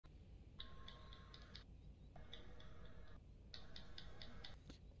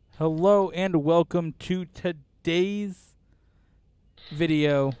Hello and welcome to today's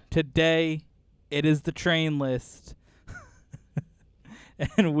video. Today, it is the train list.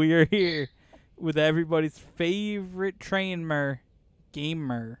 And we are here with everybody's favorite trainer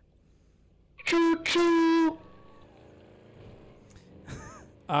gamer. Choo-choo!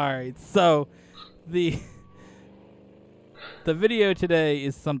 Alright, so the video today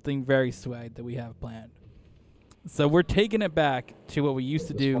is something very swag that we have planned. So we're taking it back to what we used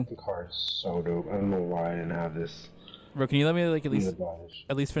to do. This fucking car is so dope. I don't know why I didn't have this. Bro, can you let me like at in the least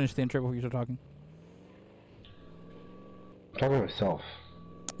garage. finish the intro before you start talking? I'm talking to myself.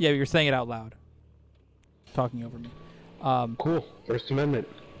 Yeah, but you're saying it out loud. Talking over me. Cool. First Amendment.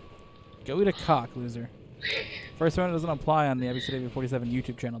 Go eat a cock, loser. First Amendment doesn't apply on the WCW 47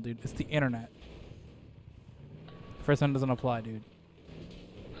 YouTube channel, dude. It's the internet. First Amendment doesn't apply, dude.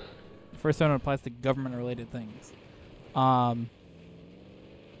 First Amendment applies to government-related things.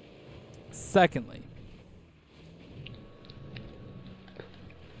 Secondly,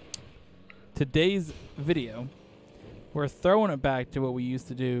 today's video, we're throwing it back to what we used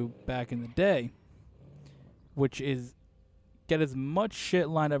to do back in the day, which is get as much shit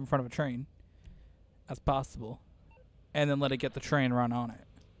lined up in front of a train as possible, and then let it get the train run on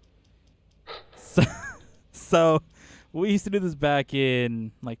it. So we used to do this back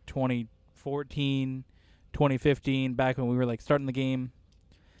in like 2014, 2015, back when we were like starting the game.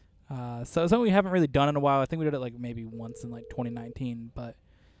 So it's something we haven't really done in a while. I think we did it like maybe once in like 2019, but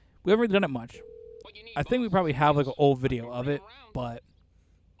we haven't really done it much. I think we probably have like an old video of it, but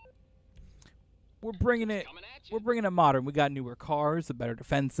we're bringing it modern. We got newer cars, the better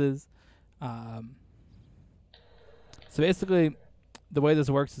defenses. So basically, the way this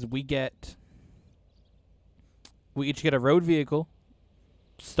works is we each get a road vehicle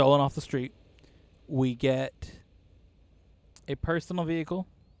stolen off the street. We get a personal vehicle.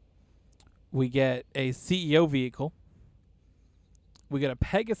 We get a CEO vehicle. We get a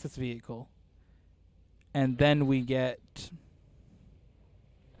Pegasus vehicle. And then we get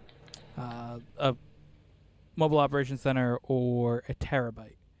a mobile operations center or a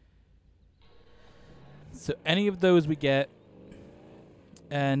terabyte. So any of those we get.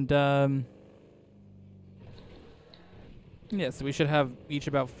 And yeah, so we should have each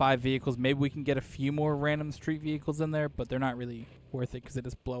about 5 vehicles. Maybe we can get a few more random street vehicles in there, but they're not really worth it because they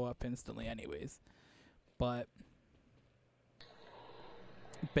just blow up instantly anyways. But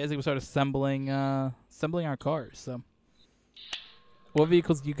basically we start assembling our cars. So what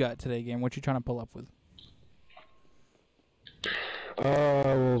vehicles you got today, game? What you trying to pull up with?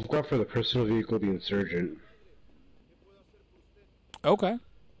 We've got for the personal vehicle, the Insurgent. Okay.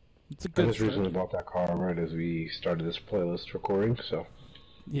 It's a good I just start. recently bought that car right as we started this playlist recording, so.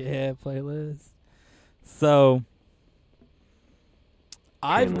 Yeah, playlist. So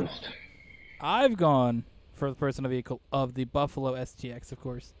I've gone for the personal vehicle of the Buffalo STX, of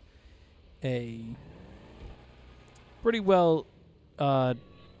course. A pretty well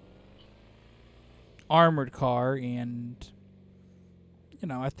armored car, and you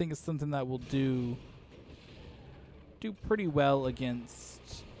know, I think it's something that will do pretty well against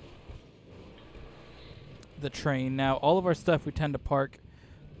the train. Now, all of our stuff we tend to park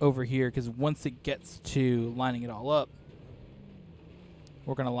over here because once it gets to lining it all up,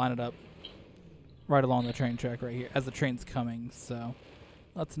 we're going to line it up right along the train track right here as the train's coming. So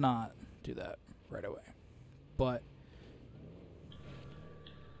let's not do that right away. But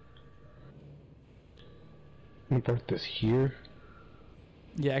I'm gonna park this here.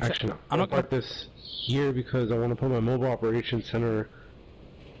 yeah, Actually, no. I'm gonna park this here because I want to put my mobile operations center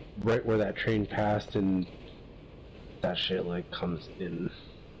right where that train passed and that shit like comes in.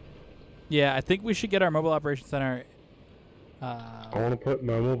 Yeah, I think we should get our mobile operations center. I want to put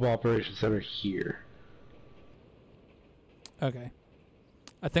my mobile operations center here. Okay.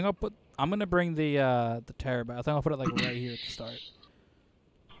 I think I'm gonna bring the terabyte. I think I'll put it like right here at the start.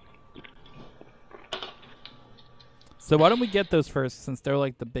 So why don't we get those first, since they're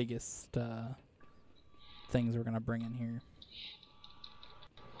like the biggest things we're gonna bring in here.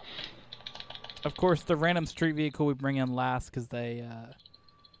 Of course, the random street vehicle we bring in last because they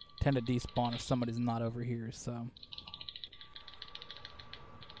tend to despawn if somebody's not over here. So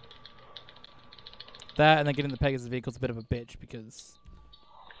that, and then getting the Pegasus vehicle is a bit of a bitch because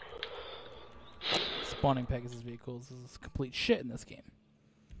spawning Pegasus vehicles is complete shit in this game.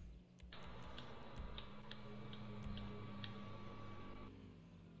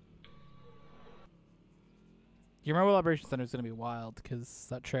 Your mobile operations center is going to be wild because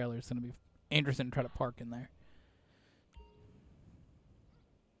that trailer is going to be interesting to try to park in there.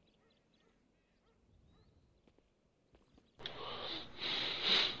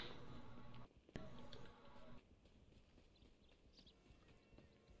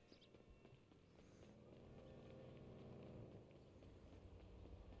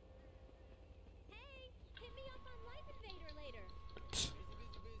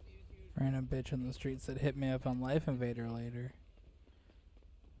 Random bitch on the street said, "Hit me up on Life Invader later."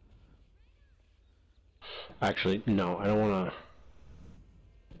 Actually, no, I don't want to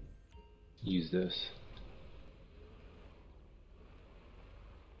use this.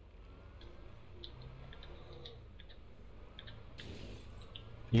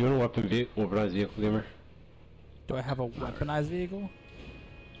 You want a weaponized vehicle, gamer? Do I have a weaponized vehicle?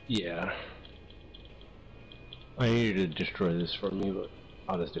 Yeah. I need you to destroy this for me, but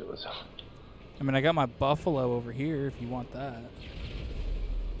I'll just do it myself. I mean, I got my buffalo over here if you want that.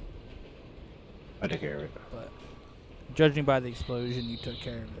 I took care of it. But judging by the explosion, you took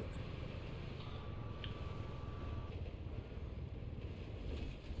care of it.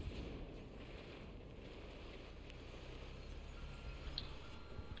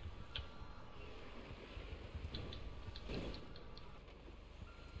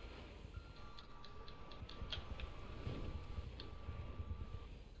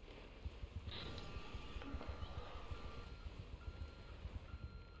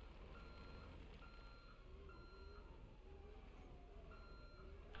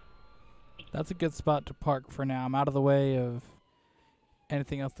 That's a good spot to park for now. I'm out of the way of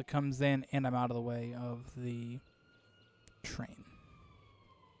anything else that comes in, and I'm out of the way of the train.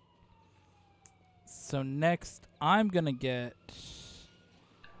 So next, I'm going to get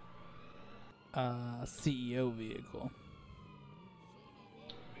a CEO vehicle.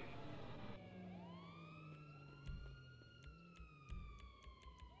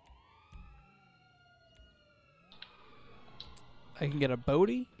 I can get a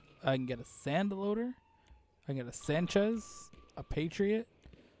Bodie. I can get a sand loader. I can get a Sanchez, a Patriot,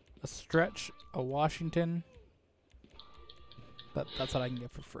 a Stretch, a Washington. That's what I can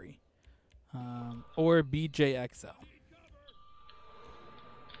get for free. Or BJXL.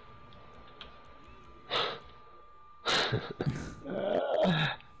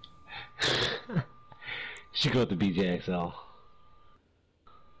 Should go with the BJXL.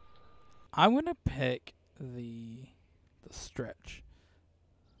 I'm gonna pick the Stretch.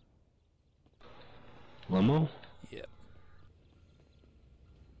 Limo? Yep.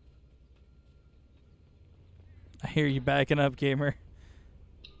 I hear you backing up, gamer.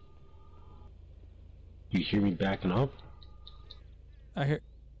 You hear me backing up? I hear.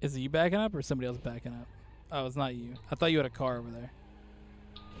 Is it you backing up or somebody else backing up? Oh, it's not you. I thought you had a car over there.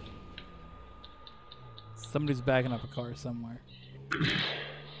 Somebody's backing up a car somewhere.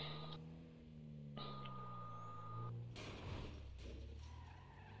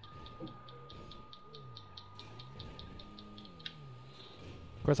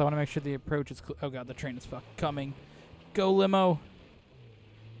 Of course, I want to make sure the approach is oh god, the train is fucking coming. Go, limo.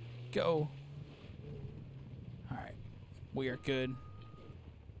 Go. Alright. We are good.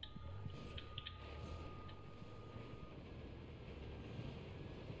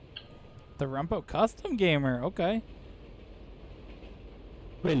 The Rumpo Custom Gamer. Okay.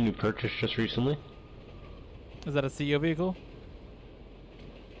 Made a new purchase just recently. Is that a CEO vehicle?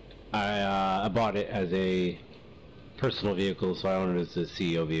 I bought it as a personal vehicle, so I own it as a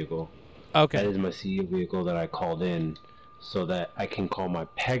CEO vehicle. Okay. That is my CEO vehicle that I called in so that I can call my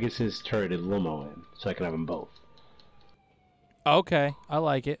Pegasus turreted limo in, so I can have them both. Okay. I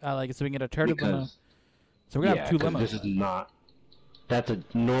like it. I like it. So we can get a turret limo. So we're going to have two limos. This is not... That's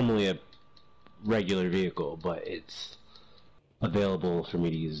normally a regular vehicle, but it's available for me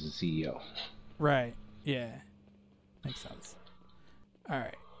to use as a CEO. Right. Yeah. Makes sense.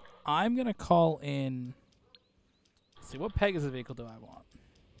 Alright. I'm going to call in... Let's see, what Pegasus vehicle do I want?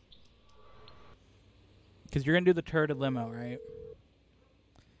 Because you're going to do the turreted limo, right?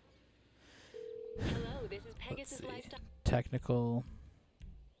 Hello, this is Pegasus Lifestyle. Technical.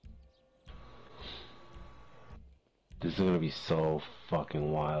 This is going to be so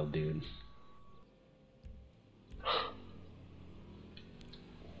fucking wild, dude.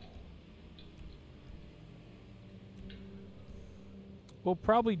 We'll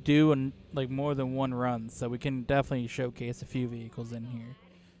probably do like more than one run, so we can definitely showcase a few vehicles in here.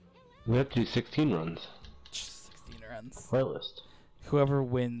 We have to do 16 runs. 16 runs. Playlist. Whoever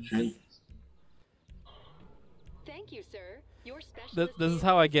wins. Thank you, sir. Your specialist This is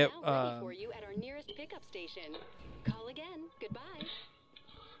how I get. is now ready for you at our nearest pickup station. Call again. Goodbye.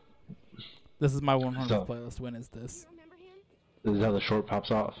 This is my 100th playlist. When is this? You remember him? This is how the short pops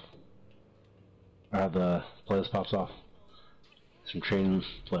off. Or how the playlist pops off. Some train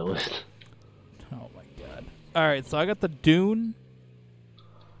playlist. Oh my god. Alright, so I got the Dune.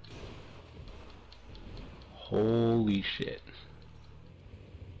 Holy shit.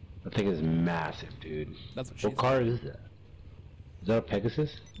 That thing is massive, dude. That's what she What car is that? Is that a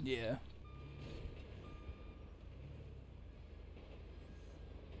Pegasus? Yeah.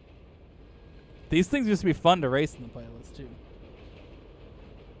 These things used to be fun to race in the playlist too.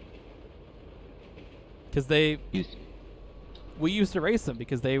 Because we used to race them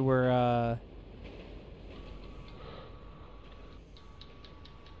because they were a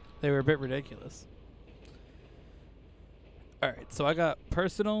bit ridiculous. All right, so I got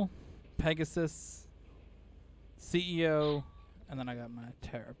personal, Pegasus, CEO, and then I got my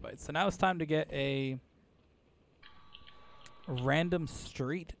terabyte. So now it's time to get a random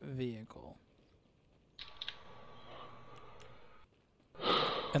street vehicle.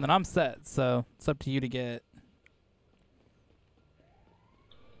 And then I'm set, so it's up to you to get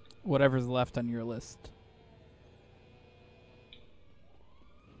whatever's left on your list.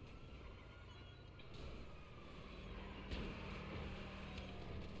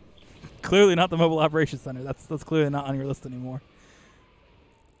 Clearly not the Mobile Operations Center. That's clearly not on your list anymore.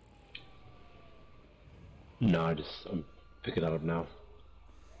 No, I'm picking that up now.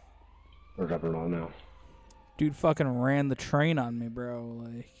 Or dropping it on now. Dude fucking ran the train on me, bro.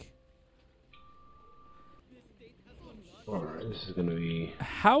 Like, alright, this is gonna be...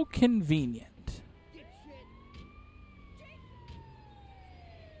 how convenient.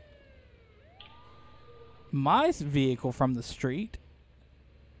 My vehicle from the street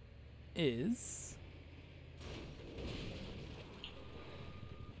is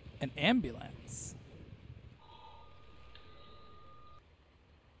an ambulance.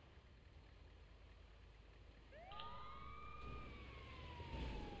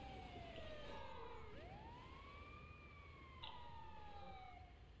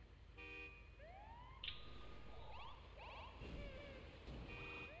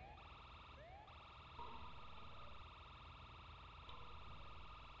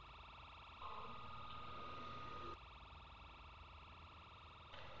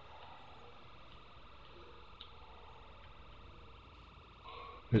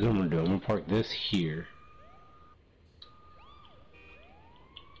 Here's what I'm gonna do. I'm gonna park this here.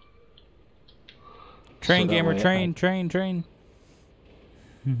 Train So that gamer, way train.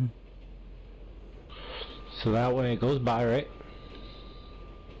 So that way it goes by, right?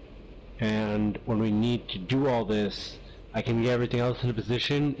 And when we need to do all this, I can get everything else into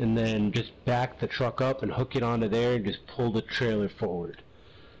position and then just back the truck up and hook it onto there and just pull the trailer forward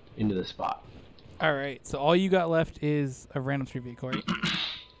into the spot. All right, so all you got left is a random street vehicle, right?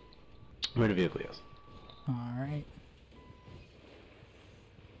 Random vehicle, yes. All right.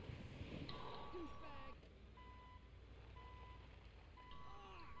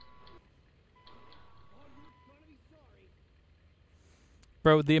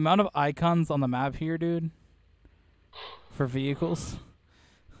 Bro, the amount of icons on the map here, dude, for vehicles.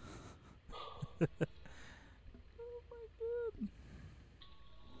 Oh my god.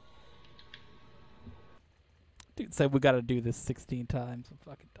 Dude said we gotta do this 16 times. I'm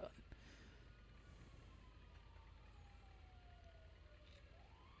fucking done.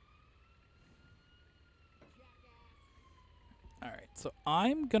 Alright, so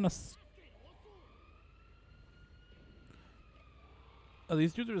I'm gonna... oh,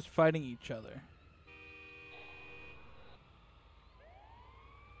 these dudes are just fighting each other.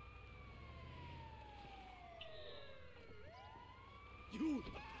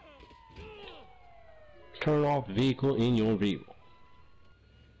 Turn off vehicle in your vehicle.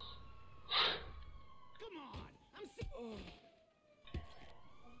 Come on, I'm sick.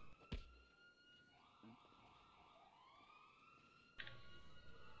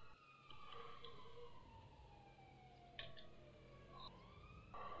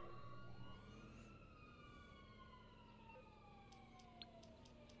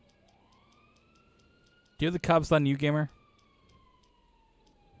 Do you have the cops on you, gamer?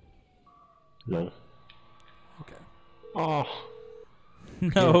 No. Okay. Oh.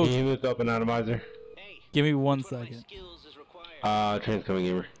 No. Can you look up an atomizer? Hey, Give me 1 which one of my second. skills is required? Train's coming,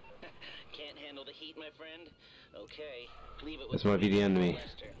 gamer. Can't handle the heat, my friend? Okay, leave it with That's my VDN to me.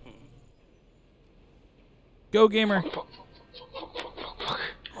 Lester. Go, gamer.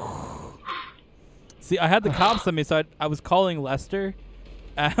 See, I had the cops on me, so I was calling Lester.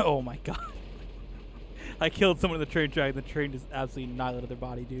 Oh my god. I killed someone in the train track. The train just absolutely annihilated their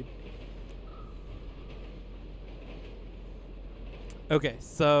body, dude. Okay,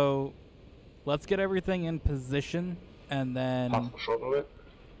 so let's get everything in position, and then Possible short movement?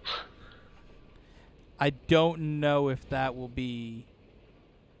 I don't know if that will be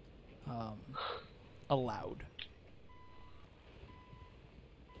allowed.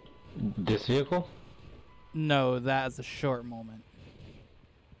 This vehicle? No, that is a short moment.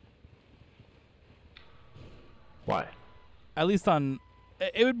 Why? At least on,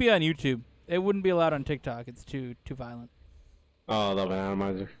 it would be on YouTube. It wouldn't be allowed on TikTok. It's too violent. Oh, I love an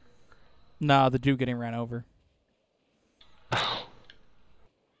atomizer. No, the dude getting ran over.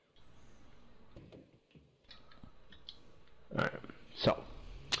 Alright, so.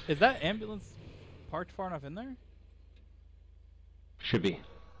 Is that ambulance parked far enough in there? Should be.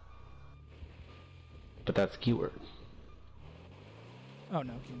 But that's the keyword. Oh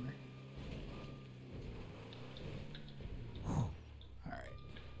no, humor. Alright.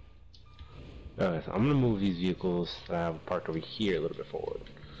 Okay, so I'm gonna move these vehicles that I have parked over here a little bit forward.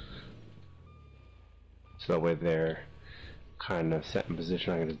 So that way they're kind of set in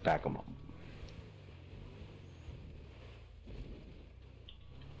position, I can just back them up.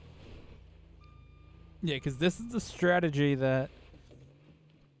 Yeah, because this is the strategy that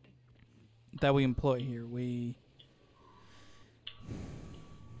we employ here. We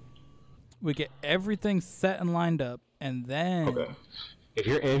get everything set and lined up, and then... Okay. If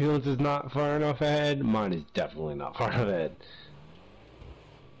your ambulance is not far enough ahead, mine is definitely not far enough ahead.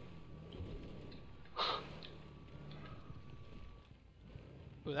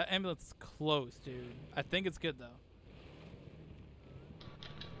 Ooh, that ambulance is close, dude. I think it's good, though.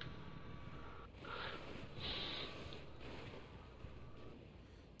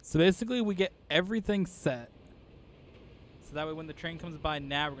 So basically, we get everything set. So that way when the train comes by,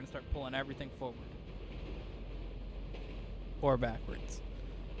 now we're going to start pulling everything forward. Or backwards.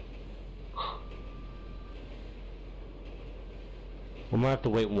 We might have to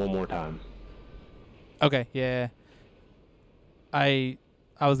wait one more time. Okay, yeah. I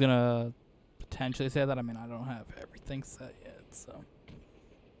was going to potentially say that. I mean, I don't have everything set yet, so...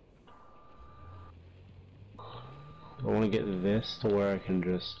 I want to get this to where I can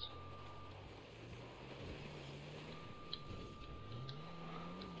just...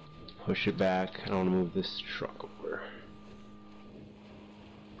 push it back. I want to move this truck over.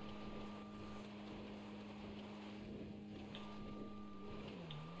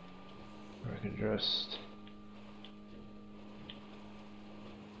 Or I can just...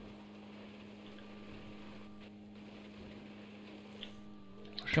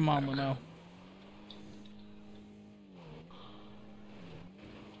 Come on, Leno.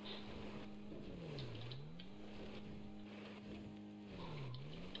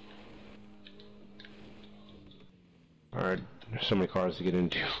 Alright, there's so many cars to get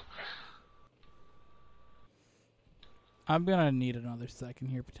into. I'm gonna need another second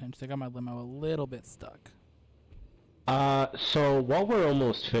here, potentially. I got my limo a little bit stuck. So while we're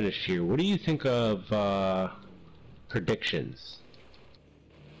almost finished here, what do you think of, predictions?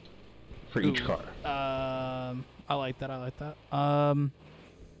 For each Ooh, car. I like that, I like that.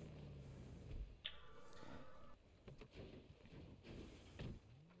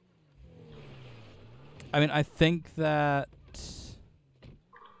 I mean, I think that...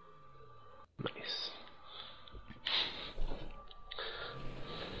 Nice.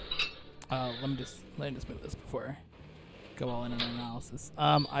 Let me just move this before I go all in an analysis.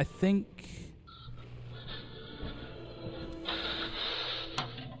 I think...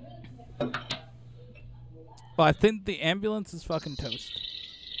 Well, I think the ambulance is fucking toast.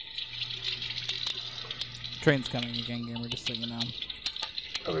 Train's coming again, gamer, just so you know.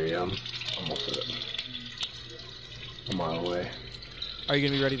 Oh yeah, I'm almost at it. A mile away. Are you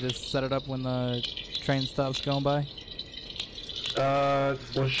gonna be ready to set it up when the train stops going by?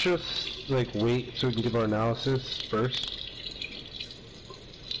 Let's just, like, wait so we can give our analysis first.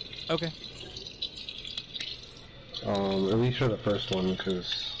 Okay. At least for the first one,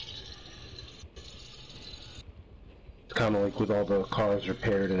 because it's kind of like with all the cars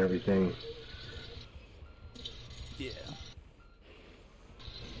repaired and everything. Yeah.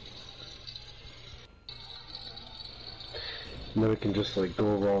 And then we can just, like,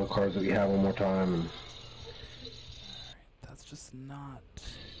 go over all the cars that we have one more time. And Alright, that's just not...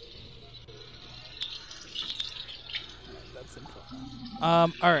 Alright, that's info.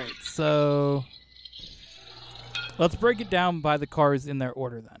 Alright, so... Let's break it down by the cars in their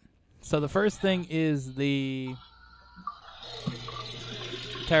order, then. So the first thing is the...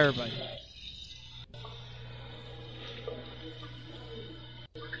 Terabyte.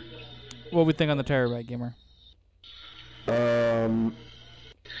 What we think on the Terabyte, gamer?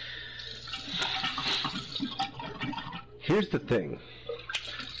 Here's the thing.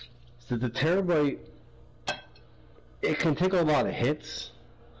 So the Terabyte, it can take a lot of hits,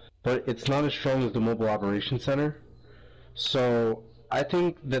 but it's not as strong as the Mobile Operations Center. So I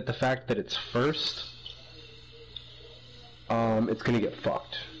think that the fact that it's first, it's gonna get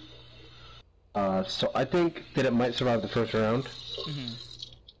fucked. So I think that it might survive the first round. Mm-hmm.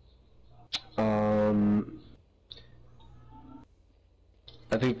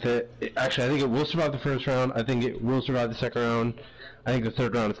 I think that I think it will survive the first round. I think it will survive the second round. I think the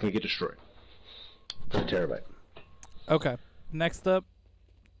third round is going to get destroyed. for the terabyte. Okay. Next up.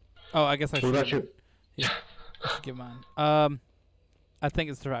 Oh, I guess I What should. about you? Yeah. I should give mine. I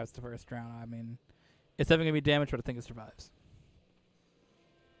think it survives the first round. I mean, it's definitely gonna be damaged, but I think it survives.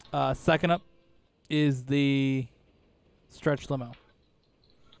 Second up is the stretch limo.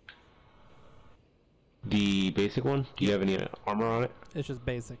 The basic one? Do you have any armor on it? It's just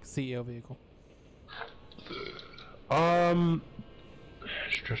basic CEO vehicle.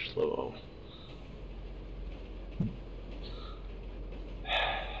 Stretch low.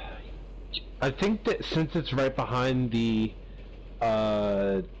 I think that since it's right behind the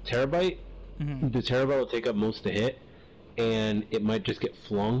terabyte, Mhm. the terabyte will take up most of the hit, and it might just get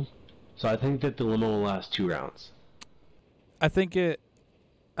flung. So I think that the limo will last 2 rounds. I think it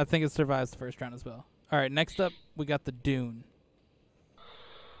survives the first round as well. All right, next up we got the Dune.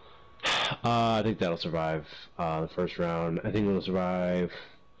 I think that'll survive the first round. I think it'll survive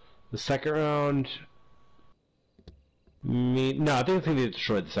the second round. No, I think they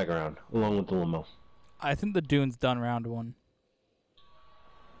destroyed the second round along with the limo. I think the Dune's done round 1.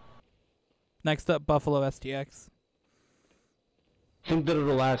 Next up, Buffalo STX. I think that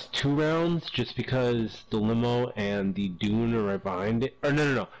it'll last 2 rounds just because the limo and the dune are right behind it. Or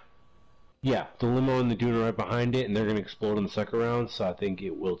no. Yeah, the limo and the dune are right behind it, and they're going to explode in the second round, so I think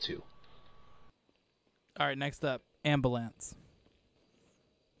it will too. All right, next up, Ambulance.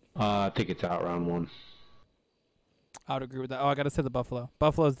 I think it's out round 1. I would agree with that. Oh, I got to say the Buffalo.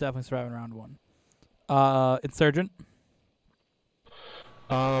 Buffalo's definitely surviving round 1. Insurgent.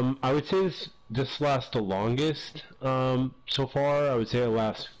 I would say this lasts the longest so far. I would say it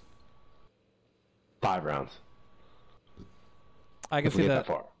lasts 5 rounds. I can If we see get that.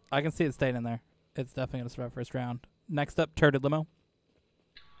 far. I can see it staying in there. It's definitely going to survive first round. Next up, Turd Limo.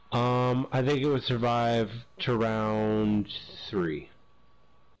 I think it would survive to round 3.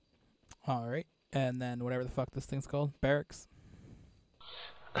 All right. And then whatever the fuck this thing's called. Barracks.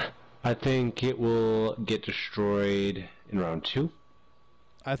 I think it will get destroyed in round 2.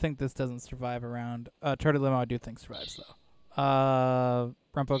 I think this doesn't survive a round. Turd Limo I do think survives, though.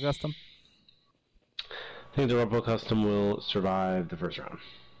 Rumpo Custom. I think the Rumble Custom will survive the first round.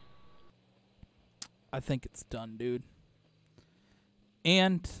 I think it's done, dude.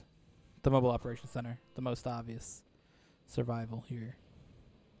 And the Mobile Operations Center. The most obvious survival here.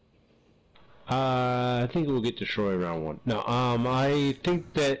 I think it will get destroyed round 1. No, I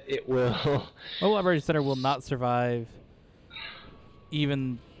think that it will... Mobile Operations Center will not survive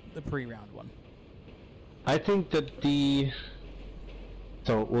even the pre-round one. I think that the...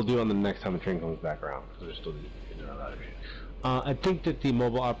 So we'll do it on the next time the train comes back around. Because there's still I think that the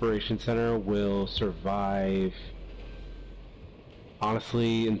Mobile Operations Center will survive,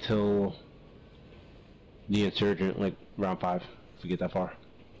 honestly, until the Insurgent, like round 5, if we get that far.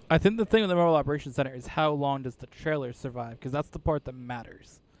 I think the thing with the Mobile Operations Center is how long does the trailer survive, because that's the part that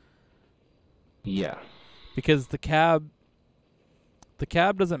matters. Yeah. Because the cab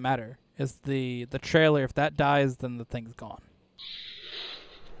doesn't matter. It's the trailer. If that dies, then the thing's gone.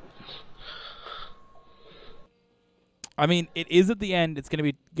 I mean, it is at the end. It's going to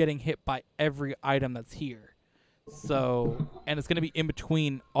be getting hit by every item that's here. So, and it's going to be in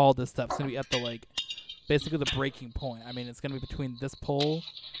between all this stuff. It's going to be at the, like, basically the breaking point. I mean, it's going to be between this pole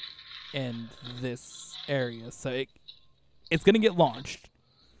and this area. So it's going to get launched.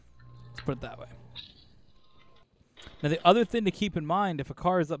 Let's put it that way. Now, the other thing to keep in mind, if a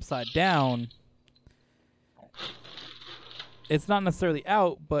car is upside down, it's not necessarily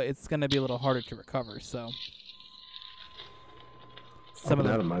out, but it's going to be a little harder to recover. So, some of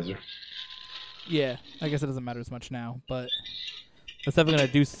the atomizer. Yeah, I guess it doesn't matter as much now, but it's definitely going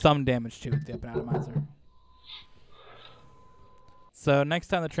to do some damage to it, the up and atomizer. So next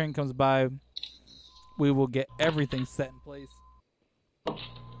time the train comes by, we will get everything set in place.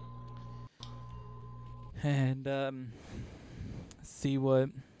 And see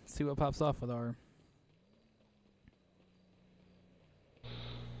what pops off with our...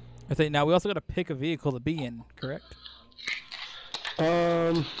 I think now we also got to pick a vehicle to be in, correct?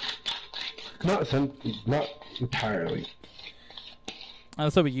 Not entirely.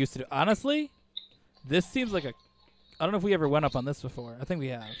 That's what we used to do. Honestly, this seems like a... I don't know if we ever went up on this before. I think we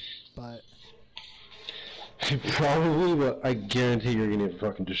have, but... Probably, but I guarantee you're gonna get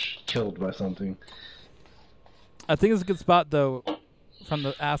fucking just killed by something. I think it's a good spot, though, from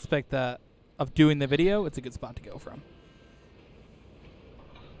the aspect that of doing the video. It's a good spot to go from.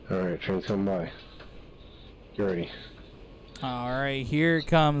 Alright, train's coming by. Get ready. All right, here it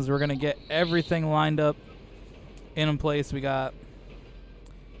comes. We're going to get everything lined up in place. We got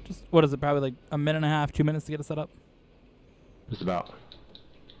just, what is it, probably like a minute and a half, 2 minutes to get it set up? Just about.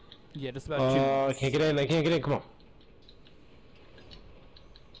 Yeah, just about 2 minutes. I can't get in. I can't get in. Come on.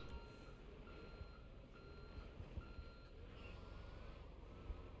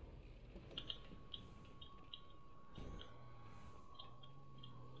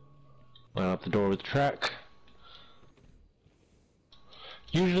 Line up the door with the track.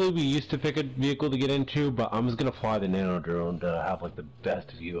 Usually we used to pick a vehicle to get into, but I'm just gonna fly the nano drone to have like the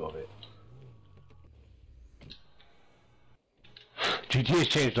best view of it. GTA's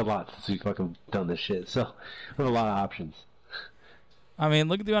changed a lot since we've fucking done this shit, so we have a lot of options. I mean,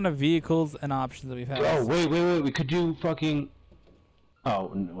 look at the amount of vehicles and options that we've had. Oh, wait, we could do fucking...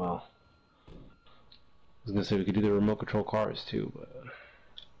 Oh, well... I was gonna say we could do the remote control cars too, but...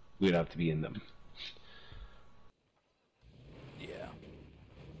 we'd have to be in them. Yeah.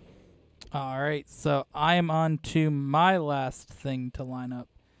 Alright, so I am on to my last thing to line up.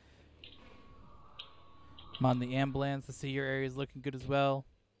 I'm on the ambulance to see your area is looking good as well.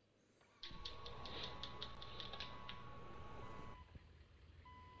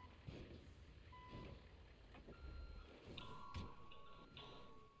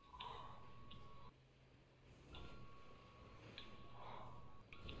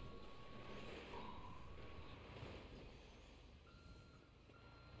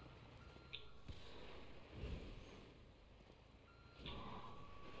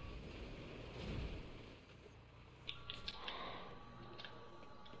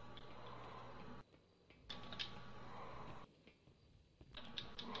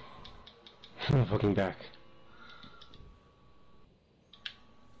 I'm fucking back.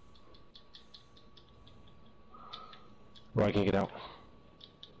 Where I can't get out.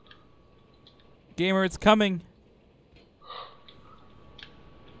 Gamer, it's coming.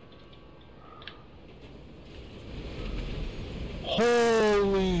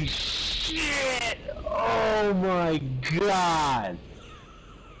 Holy shit! Oh my god!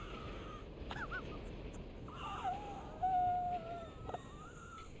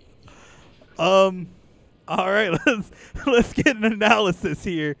 All right, let's get an analysis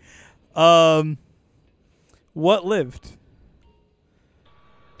here. What lived?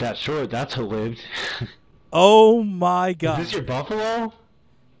 That's short, that's who lived. Oh my god. Is this your buffalo?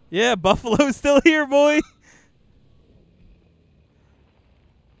 Yeah, Buffalo's still here, boy.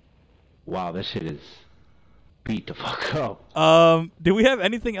 Wow, this shit is beat the fuck up. Do we have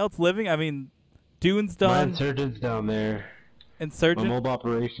anything else living? I mean, Dune's My done. insurgent's down there. My Insurgent mobile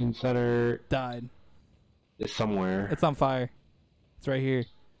operations center died. is somewhere. It's on fire. It's right here.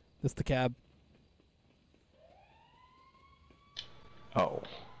 This is the cab. Oh.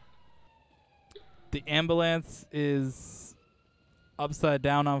 The ambulance is upside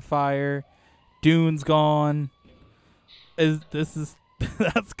down on fire. Dune's gone.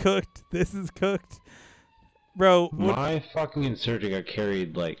 That's cooked. This is cooked. Bro, My fucking insurgent got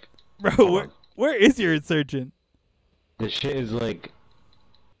carried like... bro, where is your insurgent? This shit is like...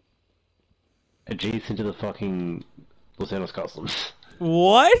 adjacent to the fucking Los Angeles Customs.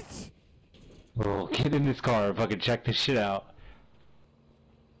 What? Bro, get in this car and fucking check this shit out.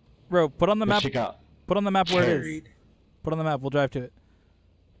 Bro, put on the This map. shit got Put on the map where it is. carried. Put on the map. We'll drive to it.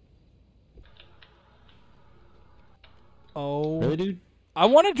 Oh. Really, dude? I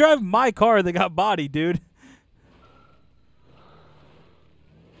want to drive my car that got body, dude.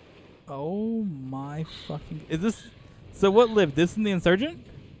 Oh my fucking... Is this... So what lived? This in the Insurgent?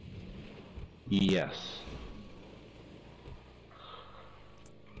 Yes.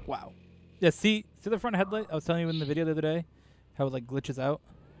 Wow. Yeah, see the front headlight? I was telling you in the video the other day how it like glitches out.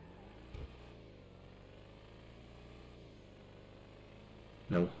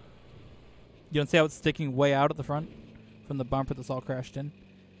 No. You don't see how it's sticking way out at the front from the bumper that's all crashed in?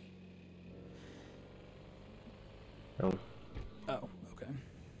 No. Oh, okay.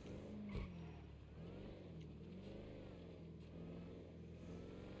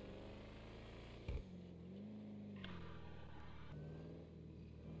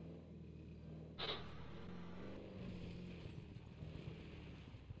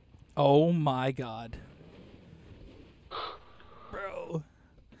 Oh my god. Bro.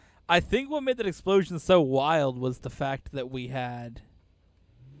 I think what made that explosion so wild was the fact that we had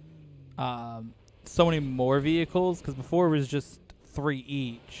so many more vehicles, because before it was just 3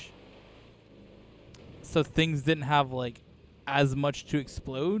 each. So things didn't have like as much to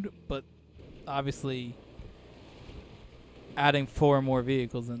explode, but obviously adding 4 more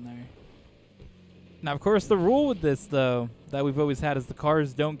vehicles in there. Now, of course, the rule with this, though, that we've always had is the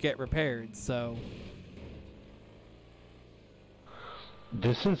cars don't get repaired, so...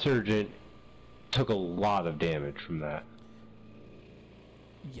 This insurgent took a lot of damage from that.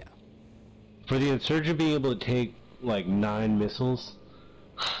 Yeah. For the insurgent being able to take like 9 missiles,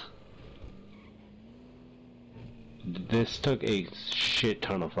 This took a shit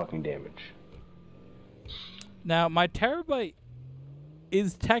ton of fucking damage. Now, my terabyte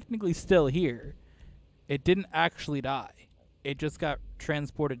is technically still here. It didn't actually die. It just got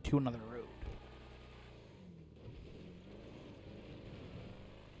transported to another road.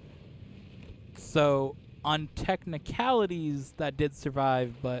 So, on technicalities, that did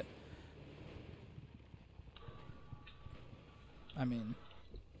survive, but... I mean...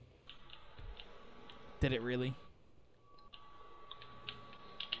 Did it really?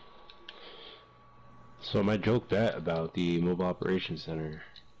 So my joke bet about the Mobile Operations Center,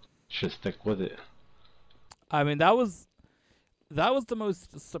 just stick with it. I mean, that was the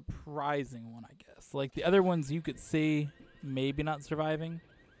most surprising one, I guess. Like, the other ones you could see maybe not surviving.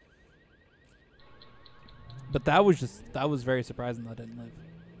 But that was very surprising that it didn't live.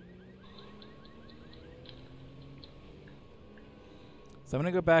 So I'm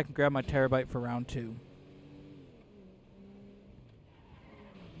going to go back and grab my terabyte for round 2.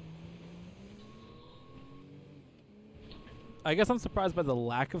 I guess I'm surprised by the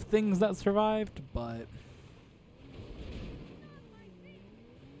lack of things that survived, but...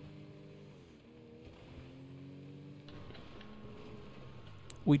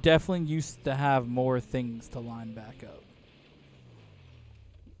 we definitely used to have more things to line back up.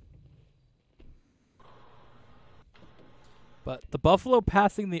 But the Buffalo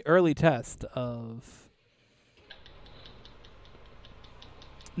passing the early test of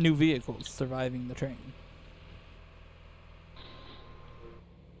new vehicles surviving the train.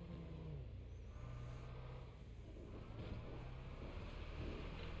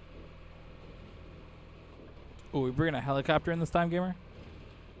 Oh, we bringing a helicopter in this time, gamer?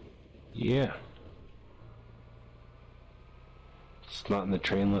 Yeah. It's not in the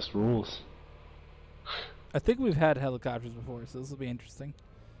train list rules. I think we've had helicopters before, so this will be interesting.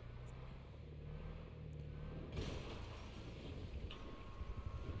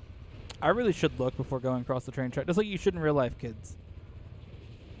 I really should look before going across the train track, just like you should in real life, kids.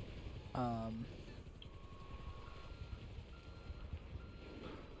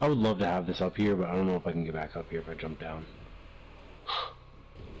 I would love to have this up here, but I don't know if I can get back up here if I jump down.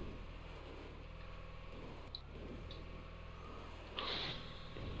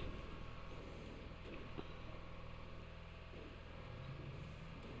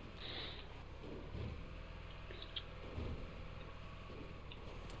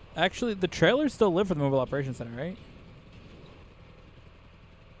 Actually, the trailers still live for the Mobile Operations Center, right?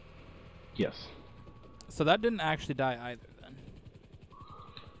 Yes. So that didn't actually die either, then.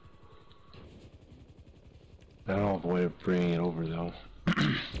 I'll avoid bringing it over, though.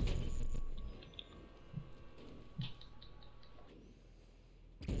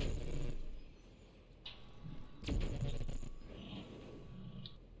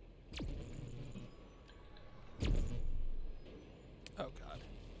 Oh, God.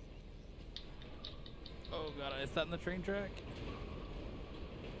 Oh, God, I sat in the train track?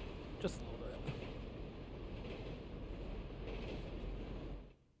 Just a little bit.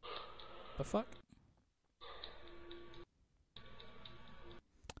 The fuck?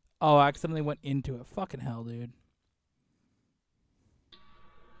 Oh, I accidentally went into it. Fucking hell, dude.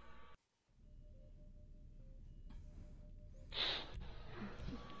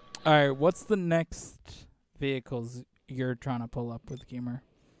 Alright, what's the next vehicles you're trying to pull up with, Gamer?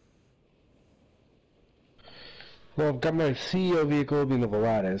 Well, I've got my CEO vehicle being the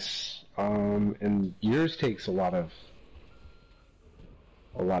Volatus, and yours takes a lot of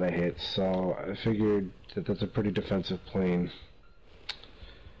hits, so I figured that that's a pretty defensive plane.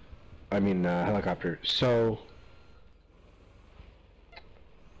 I mean, helicopter. So,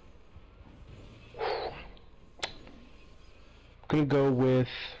 I'm gonna go with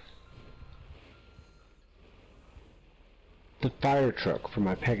the fire truck for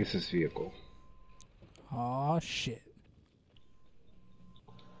my Pegasus vehicle. Aw, shit.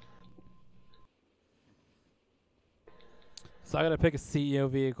 So I gotta pick a CEO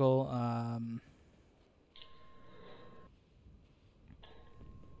vehicle.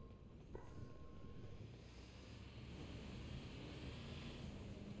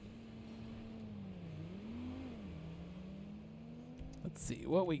 Let's see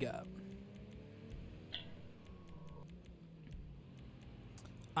what we got.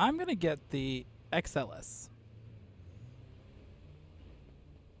 I'm gonna get the XLS.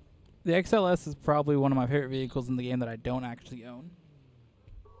 The XLS is probably one of my favorite vehicles in the game that I don't actually own.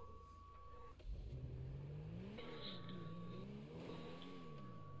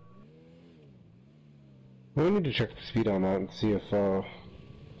 We need to check the speed on that and see if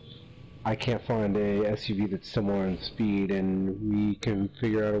I can't find a SUV that's similar in speed, and we can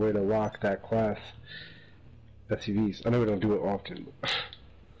figure out a way to lock that class SUVs. I know we don't do it often.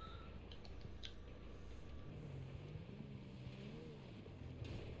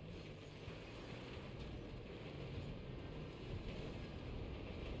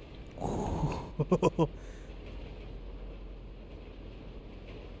 That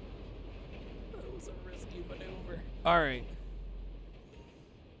was a risky maneuver. Alright.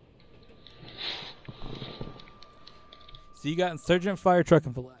 So you got Insurgent Fire Truck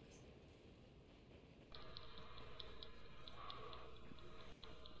and Pilates.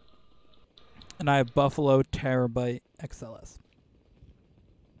 And I have Buffalo Terabyte XLS.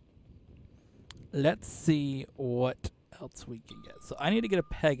 Let's see what else we can get. So I need to get a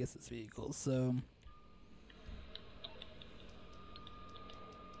Pegasus vehicle, so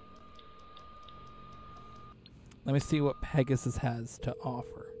let me see what Pegasus has to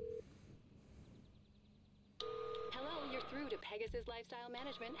offer. Hello, you're through to Pegasus Lifestyle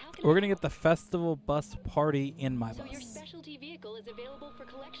Management. How can We're I gonna help? get the festival bus party in my So your bus. specialty vehicle is available for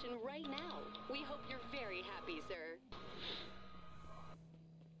collection right now. We hope you're very happy, sir.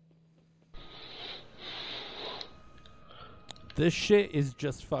 This shit is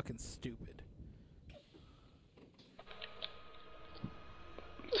just fucking stupid.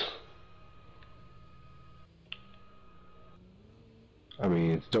 I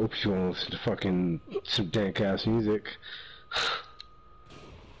mean, it's dope if you want to listen to fucking some dank ass music.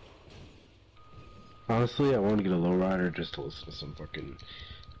 Honestly, I want to get a lowrider just to listen to some fucking.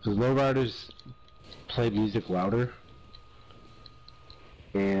 Because lowriders play music louder.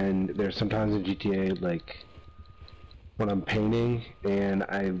 And there's sometimes in GTA, like, when I'm painting and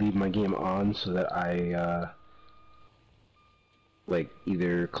I leave my game on so that I, like,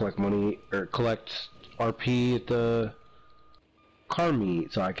 either collect money or collect RP at the car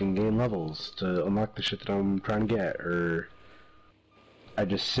meet so I can gain levels to unlock the shit that I'm trying to get, or I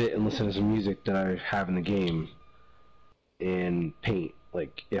just sit and listen to some music that I have in the game and paint,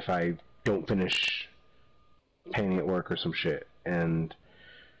 like, if I don't finish painting at work or some shit, and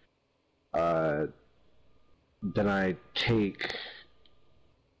then I take.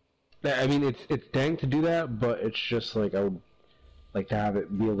 I mean, it's dank to do that, but it's just like I would like to have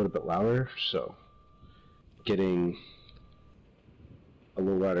it be a little bit louder. So, getting a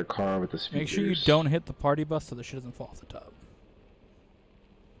little louder car with the speakers. Make sure you don't hit the party bus so the shit doesn't fall off the top.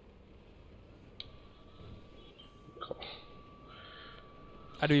 Cool.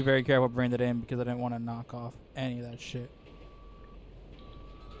 I had to be very careful bringing that in because I didn't want to knock off any of that shit.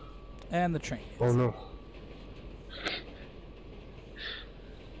 And the train. Oh no.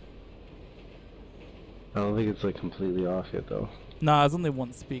 I don't think it's like completely off yet though. Nah, there's only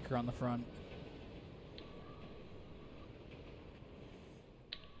one speaker on the front.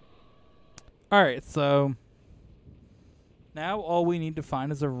 Alright, so now all we need to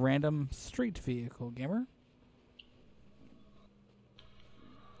find is a random street vehicle, gamer.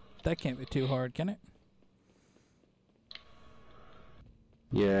 That can't be too hard, can it?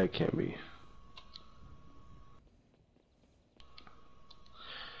 Yeah, it can be.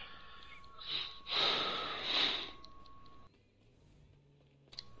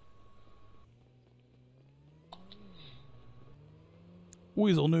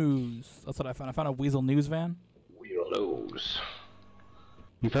 Weasel News. That's what I found. I found a Weasel News van. Weasel News.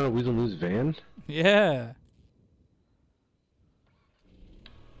 You found a Weasel News van? Yeah.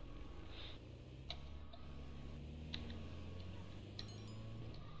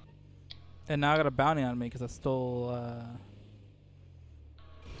 And now I got a bounty on me because I stole,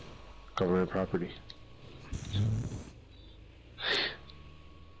 Government property.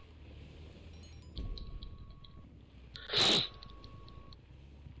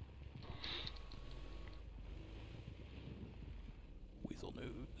 Weasel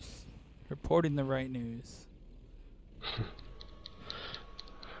News. Reporting the right news.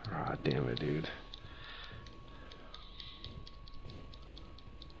 Ah, damn it, dude.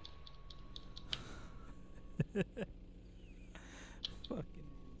 Fucking.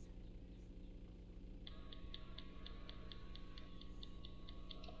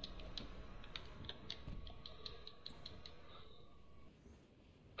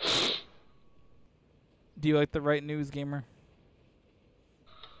 Do you like the right news, gamer?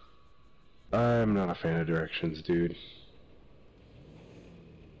 I'm not a fan of directions, dude.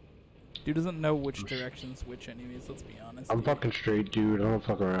 Dude doesn't know which direction's which anyways, let's be honest. I'm fucking straight, dude. I don't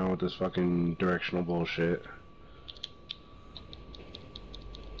fuck around with this fucking directional bullshit.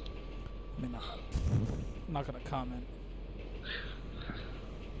 I mean, I'm not gonna comment.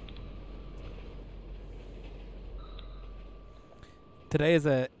 Today is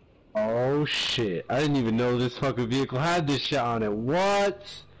a... Oh shit. I didn't even know this fucking vehicle had this shit on it. What?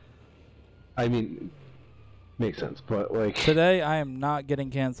 I mean, makes sense. But like Today, I am not getting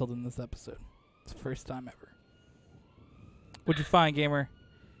canceled in this episode. It's the first time ever. What'd you find, gamer?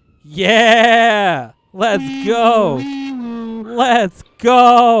 Yeah! Let's go! Let's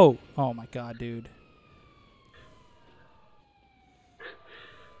go! Oh my god, dude.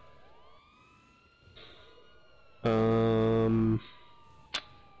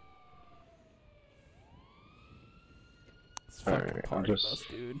 It's fucking Alright, party bus,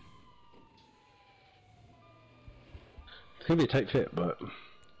 dude. It's gonna be a tight fit, but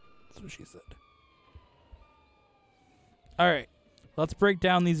That's what she said. Alright. Let's break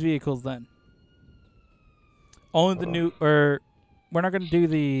down these vehicles then. Only the new, or we're not gonna do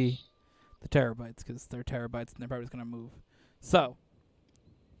the terabytes because they're terabytes and they're probably just gonna move. So,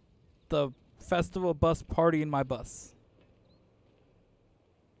 the festival bus party in my bus.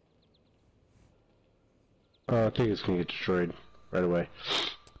 I think it's gonna get destroyed right away.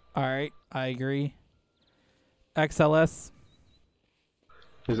 Alright, I agree. XLS?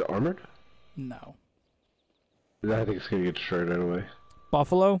 Is it armored? No. I think it's gonna get destroyed right away.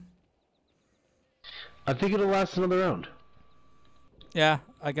 Buffalo? I think it'll last another round. Yeah,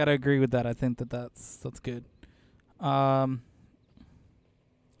 I gotta agree with that. I think that's good.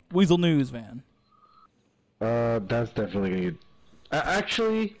 Weasel News van. That's definitely gonna get...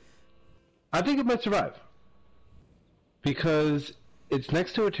 actually, I think it might survive. Because it's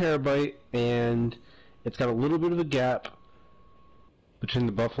next to a terabyte, and it's got a little bit of a gap between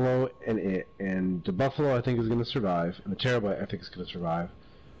the Buffalo and it. And the Buffalo, I think, is going to survive, and the terabyte, I think, is going to survive.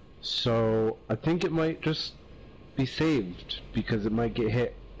 So, I think it might just be saved, because it might get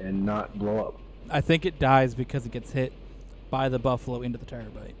hit and not blow up. I think it dies because it gets hit by the Buffalo into the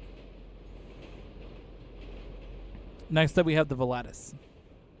terabyte. Next up, we have the Volatus.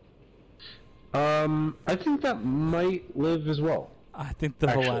 I think that might live as well. I think the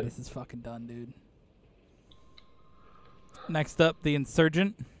Actually. Volatus is fucking done, dude. Next up, the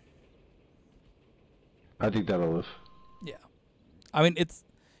Insurgent. I think that'll live. Yeah. I mean,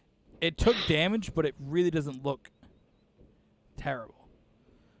 it took damage, but it really doesn't look terrible.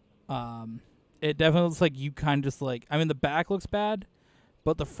 It definitely looks like you kind of just like... I mean, the back looks bad,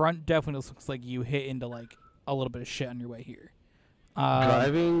 but the front definitely just looks like you hit into, like, a little bit of shit on your way here.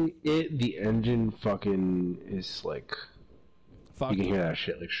 Driving it, the engine fucking is like... Fuck. You can hear that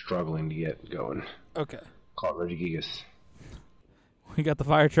shit, like, struggling to get going. Okay. Call it Regigigas. We got the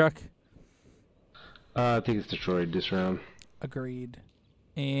fire truck. I think it's destroyed this round. Agreed.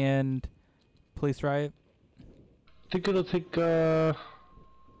 And police riot. I think it'll take, it'll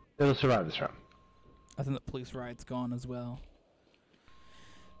survive this round. I think the police riot's gone as well.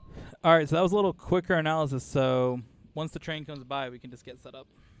 Alright, so that was a little quicker analysis, so once the train comes by, we can just get set up.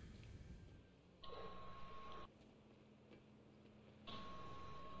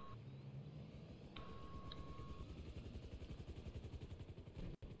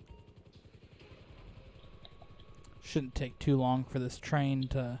 Shouldn't take too long for this train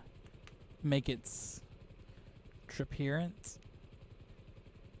to make its trip appearance.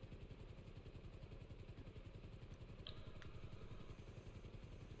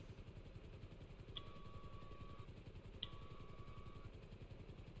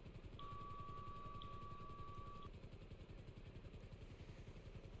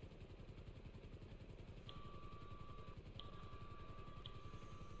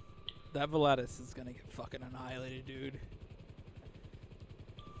 That Volatus is gonna get fucking annihilated, dude.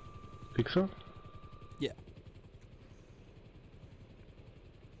 Think so? Yeah.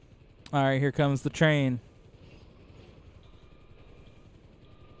 Alright, here comes the train.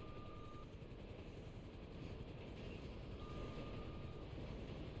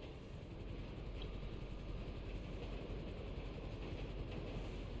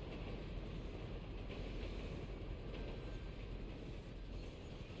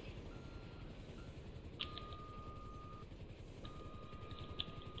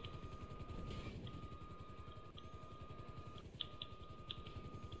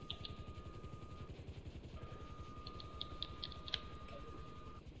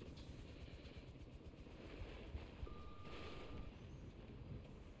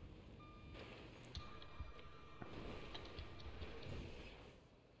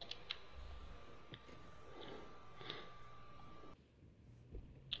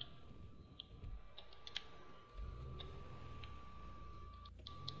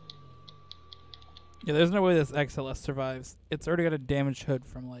 Yeah, there's no way this XLS survives. It's already got a damaged hood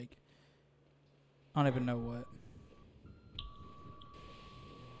from, like, I don't even know what.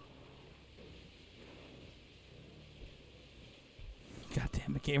 God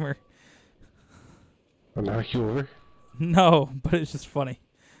damn it, gamer. I'll knock you over. No, but it's just funny.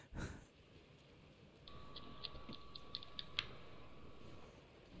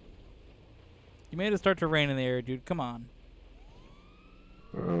 You made it start to rain in the air, dude. Come on.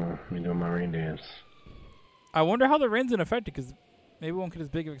 Me doing my rain dance. I wonder how the rain's gonna affect it, because maybe we won't get as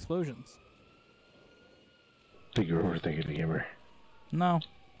big of explosions. I think you're overthinking the gamer. No,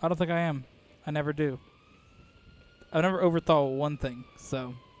 I don't think I am. I never do. I've never overthought one thing,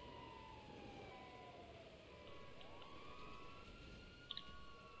 so.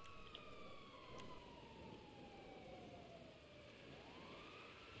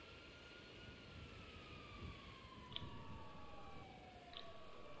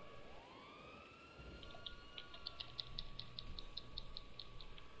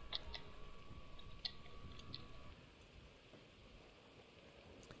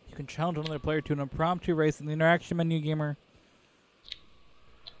 You can challenge another player to an impromptu race in the interaction menu, gamer.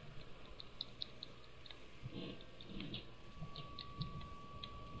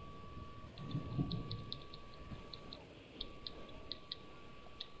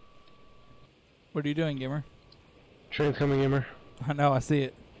 What are you doing, gamer? Train's coming, gamer. I know, I see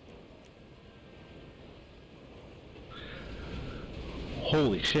it.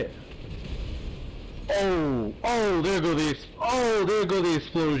 Holy shit. Oh, there go the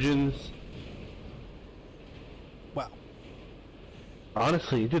explosions. Wow.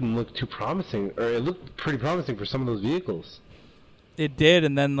 Honestly, it didn't look too promising, or it looked pretty promising for some of those vehicles. It did,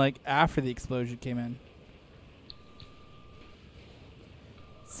 and then, like, after the explosion came in.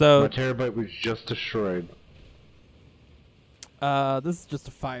 So, My terabyte was just destroyed. this is just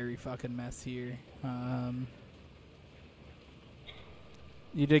a fiery fucking mess here.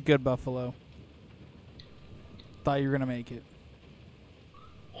 You did good, Buffalo. Thought you were gonna make it.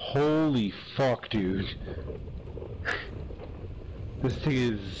 Holy fuck, dude. This thing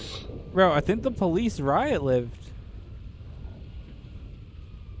is... Bro, I think the police riot lived.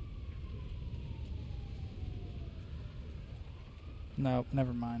 No,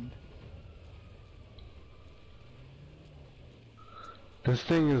 never mind. This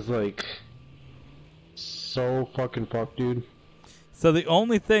thing is like... so fucking fucked, dude. So the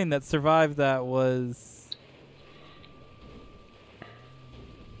only thing that survived that was...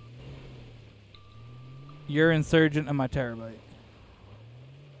 your insurgent and my terabyte.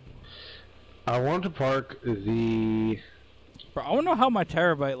 I want to park the... Bro, I wanna know how my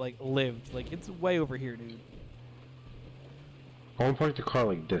terabyte, like, lived. Like, it's way over here, dude. I want to park the car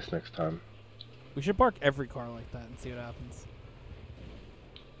like this next time. We should park every car like that and see what happens.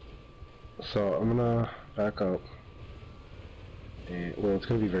 So, I'm gonna back up. And, well, it's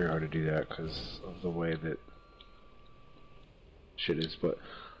gonna be very hard to do that because of the way that shit is, but...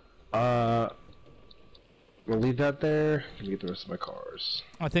 I'll leave that there and get the rest of my cars.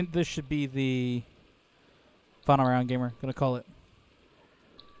 I think this should be the final round, gamer. Gonna call it.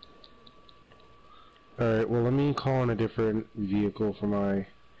 Alright, well, let me call on a different vehicle for my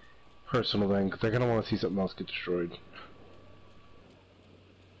personal thing, because I kind of want to see something else get destroyed.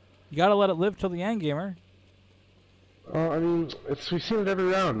 You gotta let it live till the end, gamer. I mean, we've seen it every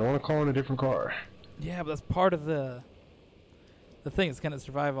round. I want to call in a different car. Yeah, but that's part of the thing. It's gonna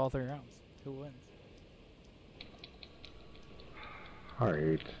survive all 3 rounds. Who wins?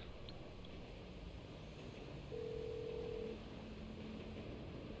 Alright.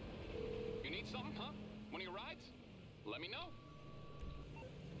 You need something, huh? One of your rides? Let me know.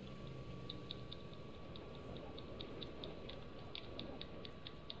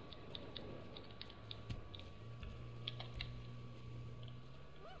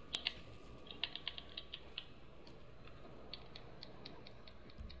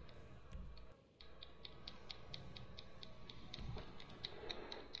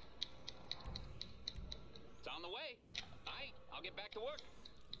 It's on the way. All right, I'll get back to work.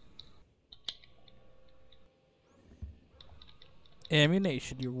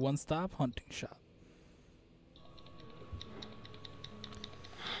 Ammunition, your one-stop hunting shop.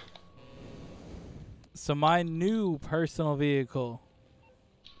 So my new personal vehicle.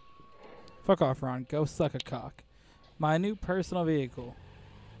 Fuck off, Ron. Go suck a cock. My new personal vehicle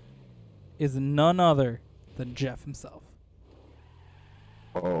is none other than Jeff himself.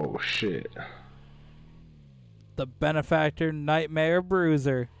 Oh, shit. The benefactor nightmare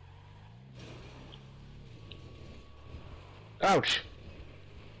bruiser. Ouch!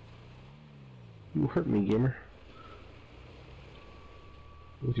 You hurt me, gamer.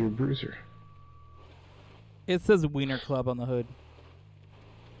 With your bruiser. It says Wiener Club on the hood.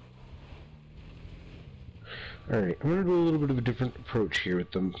 Alright, I'm gonna do a little bit of a different approach here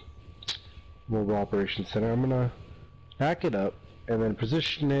with the mobile operations center. I'm gonna back it up and then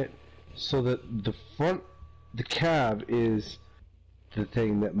position it so that the cab is the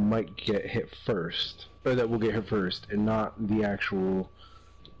thing that might get hit first, or that will get hit first, and not the actual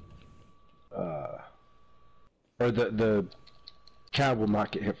or the cab will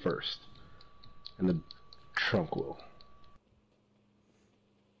not get hit first, and the trunk will.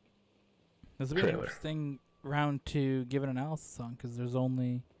 This will be an Trailer. interesting round to give an analysis on because there's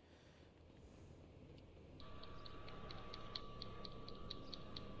only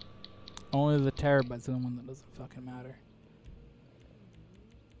the terabytes are the one that doesn't fucking matter.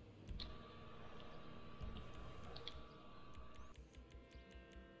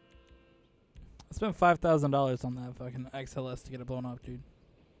 I spent $5,000 on that fucking XLS to get it blown up, dude.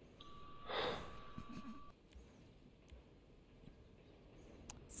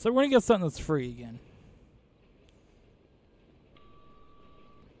 So we're gonna get something that's free again.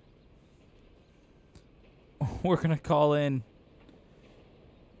 We're gonna call in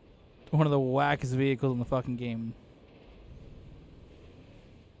one of the wackest vehicles in the fucking game.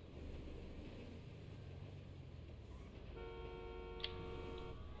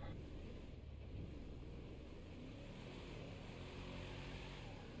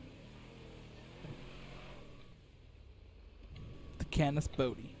 The Canis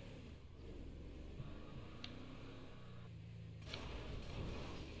Bodhi.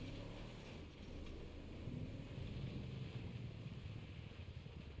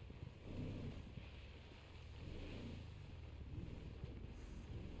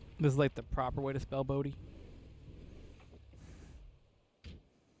 This is like the proper way to spell Bodhi.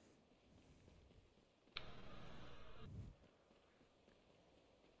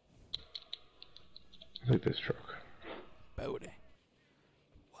 Like this truck. Bodhi.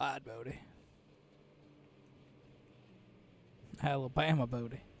 Wide Bodhi. Alabama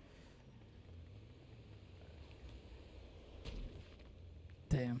Bodhi.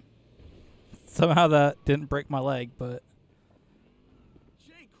 Damn. Somehow that didn't break my leg, but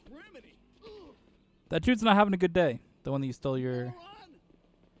that dude's not having a good day. The one that you stole you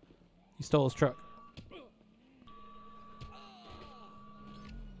stole his truck.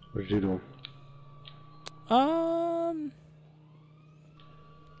 What'd you do?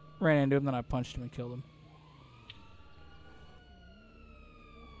 Ran into him, then I punched him and killed him.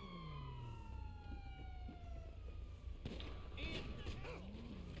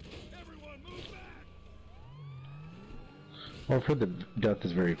 Well, I've heard the death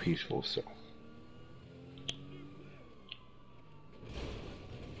is very peaceful, so.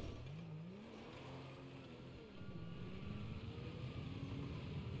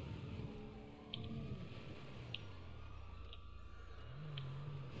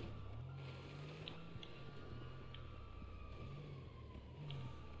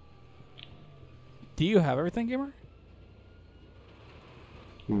 Do you have everything, gamer?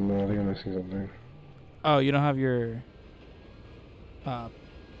 No, I think I'm missing something. Oh, you don't have your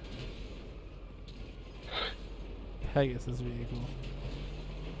Pegasus vehicle.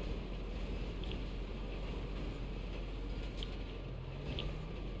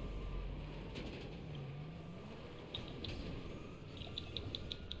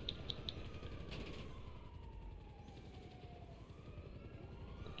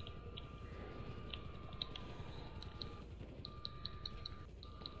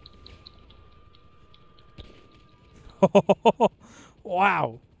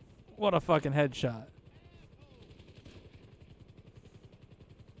 Wow. What a fucking headshot.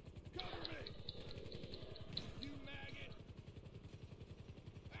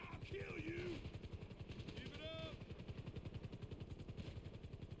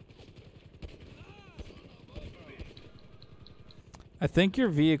 I think your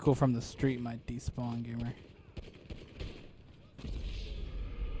vehicle from the street might despawn, gamer.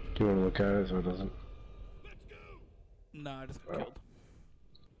 Do you want to look at it so it doesn't? No, I just got killed.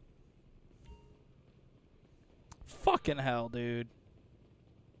 Fucking hell, dude.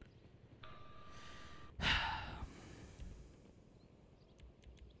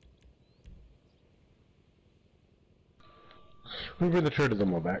 We'll bring the turret of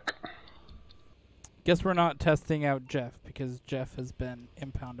them all back. Guess we're not testing out Jeff because Jeff has been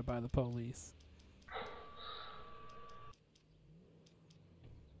impounded by the police.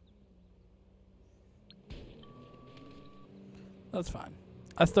 That's fine.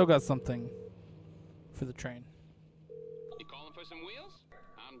 I still got something for the train. You calling for some wheels?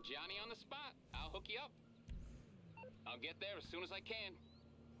 I'm Johnny on the spot. I'll hook you up. I'll get there as soon as I can.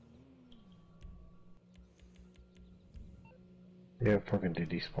 Yeah, fucking did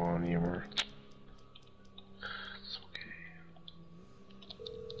despawn, Yummer. It's okay.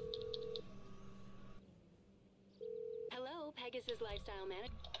 Hello, Pegasus Lifestyle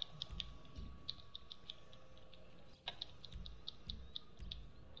Manager.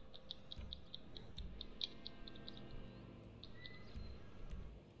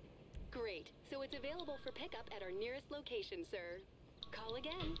 Great. available for pickup at our nearest location, sir. Call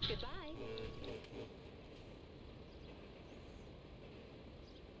again. Goodbye.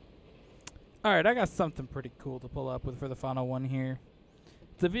 All right, I got something pretty cool to pull up with for the final one here.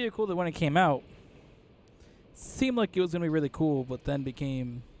 It's a vehicle that when it came out seemed like it was going to be really cool, but then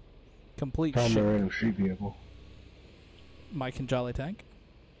became complete Found a shit. random street vehicle. Mike and Jolly Tank.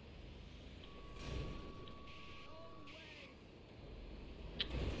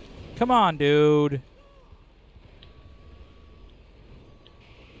 Come on, dude.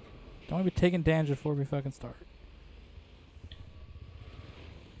 Don't be taking damage before we fucking start.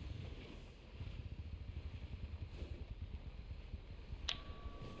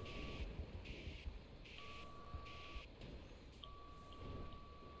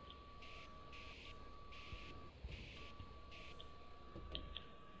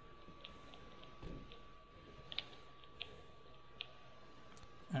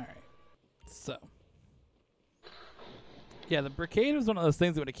 Alright. So. Yeah, the Brigade was one of those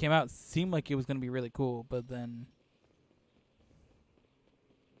things that when it came out seemed like it was going to be really cool, but then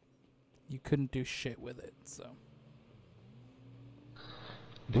you couldn't do shit with it, so.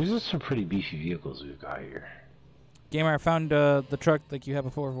 These are some pretty beefy vehicles we've got here. Gamer, I found the truck like you had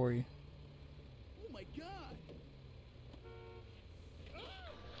before for you. Oh my god!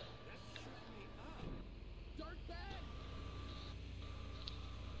 Dark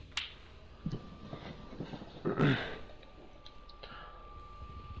bag!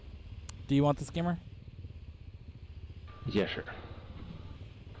 Do you want this, Gamer? Yeah, sure.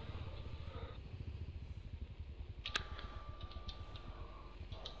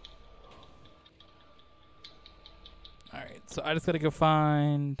 Alright, so I just gotta go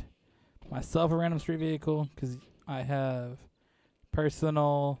find myself a random street vehicle because I have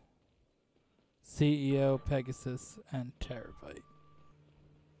personal, CEO, Pegasus, and Terabyte.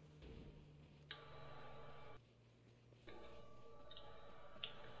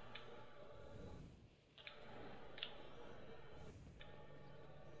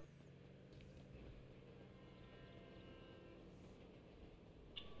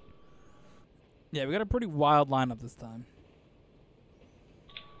 Yeah, we got a pretty wild lineup this time.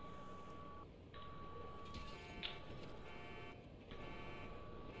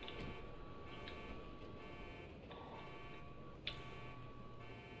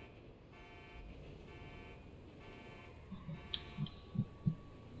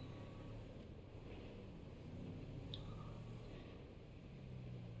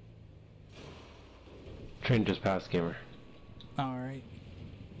 Train just passed, Gamer. Alright.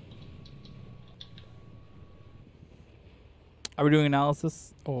 Are we doing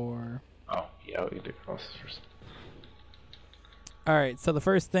analysis or? Oh, yeah, we can do analysis first. Alright, so the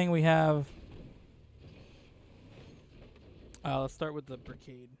first thing we have. Let's start with the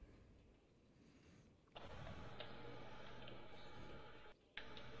Brigade.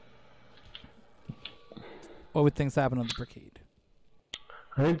 What would things happen on the Brigade?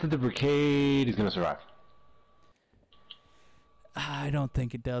 I think that the Brigade is going to survive. I don't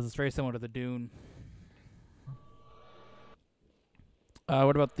think it does. It's very similar to the Dune.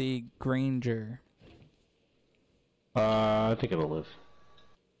 What about the Granger? I think it'll live.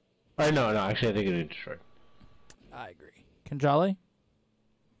 No, actually I think it'll be destroyed. I agree. Kanjali?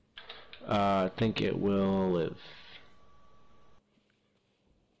 I think it will live.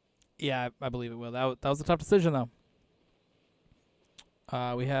 Yeah, I believe it will. That was a tough decision, though.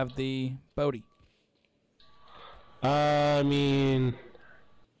 We have the Bodhi. I mean,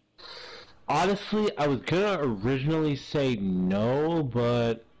 honestly, I was gonna originally say no,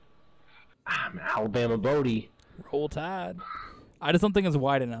 but I'm Alabama Bodie. Roll Tide. I just don't think it's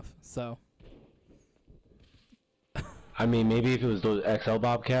wide enough, so. I mean, maybe if it was the XL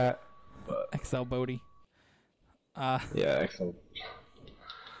Bobcat, but XL Bodhi. yeah, XL.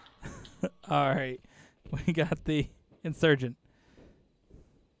 Alright. We got the Insurgent.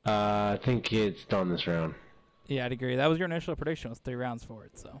 I think it's done this round. Yeah, I'd agree. That was your initial prediction. It was 3 rounds for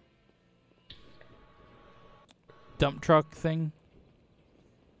it, so. Dump truck thing?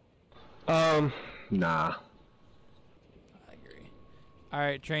 Nah. I agree.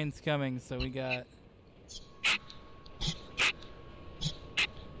 Alright, train's coming, so we got.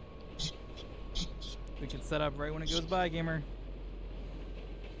 We can set up right when it goes by, gamer.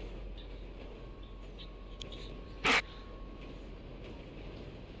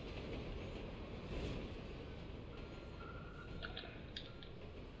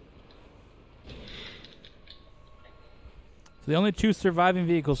 So the only 2 surviving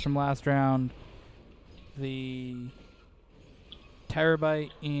vehicles from last round, the Terabyte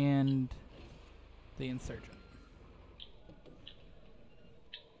and the Insurgent.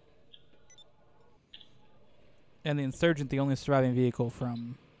 And the Insurgent, the only surviving vehicle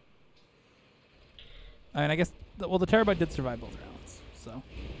from... I mean, I guess... The Terabyte did survive both rounds, so...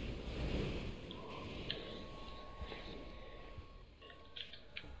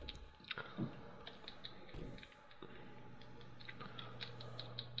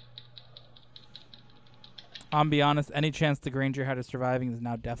 I'll be honest, any chance the Granger had of surviving is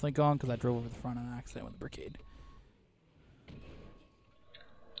now definitely gone because I drove over the front on an accident with the Brigade.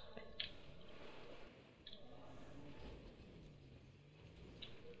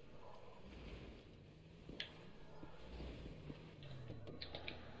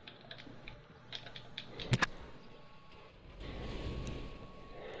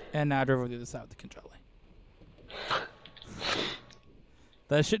 And now I drove over the other side with the Kinjali.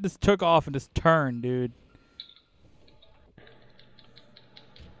 That shit just took off and just turned, dude.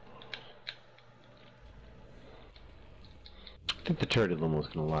 I think the turret limo is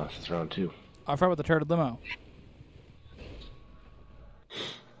going to last this round, too. I forgot about the turret limo.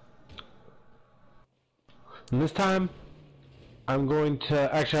 And this time, I'm going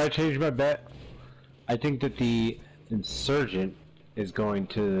to... Actually, I changed my bet. I think that the Insurgent is going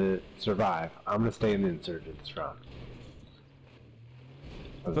to survive. I'm going to stay in the Insurgent this round.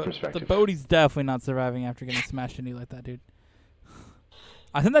 The Bodhi's definitely not surviving after getting smashed into you like that, dude.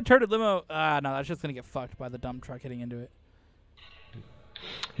 I think that turret limo... no, that's just going to get fucked by the dump truck hitting into it.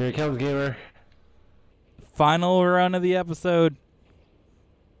 Here it comes, gamer. Final run of the episode.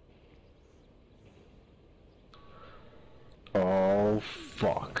 Oh,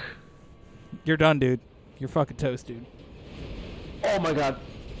 fuck. You're done, dude. You're fucking toast, dude. Oh, my God.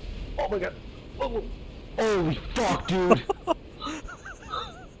 Oh, my God. Oh, holy fuck, dude.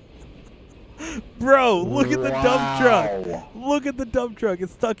 Bro, look at the dump truck. Wow. Look at the dump truck.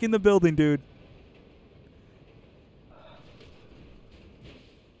 It's stuck in the building, dude.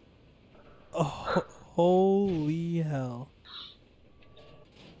 Oh, holy hell.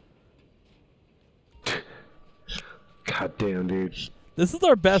 God damn, dude. This is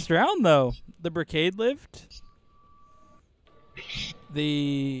our best round, though. The Brigade lived.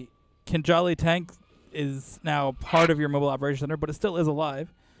 The Kinjali tank is now part of your mobile operations center, but it still is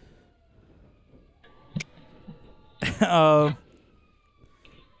alive.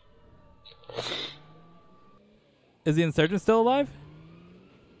 Is the Insurgent still alive?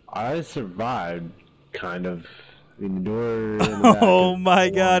 I survived, kind of. I mean, the door in the back Oh is my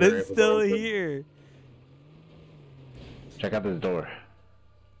no god, longer it's able to still open. here. Check out this door.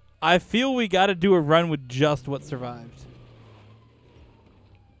 I feel we gotta do a run with just what survived.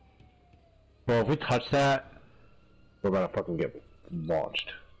 Well, if we touch that, we're about to fucking get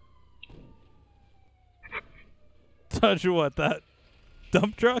launched. Touch what? That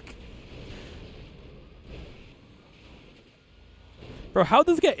dump truck? Bro, how'd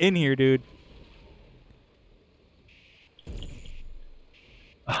this get in here, dude?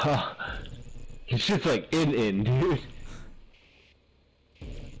 It's just like in, dude.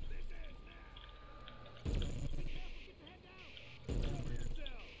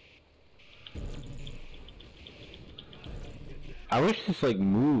 I wish this like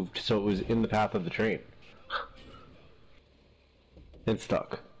moved so it was in the path of the train. It's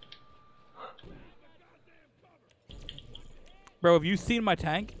stuck. Bro, have you seen my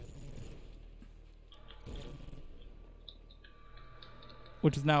tank?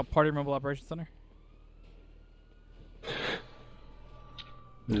 Which is now part of your mobile operations center.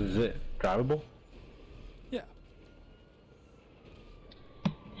 Is it drivable? Yeah.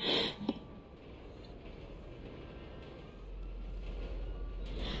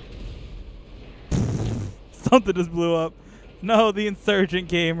 Something just blew up. No, the Insurgent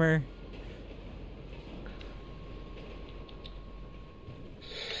gamer.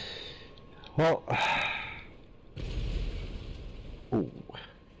 Well, ooh.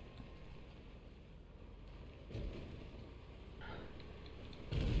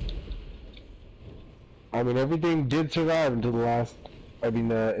 I mean, everything did survive until the last. I mean,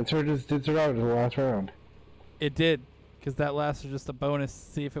 the insurgents did survive until the last round. It did, because that last was just a bonus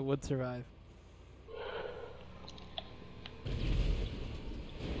to see if it would survive.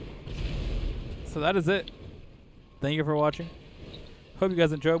 So that is it. Thank you for watching. Hope you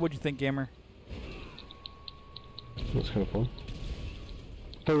guys enjoyed. What'd you think, gamer? That's kind of fun.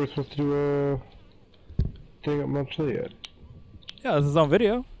 I thought we were supposed to do a thing up Mount Chiliad. Yeah, this is on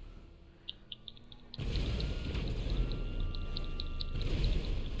video.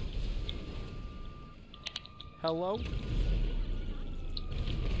 Hello?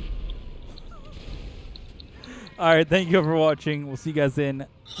 Alright, thank you for watching. We'll see you guys in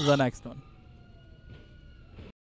the next one.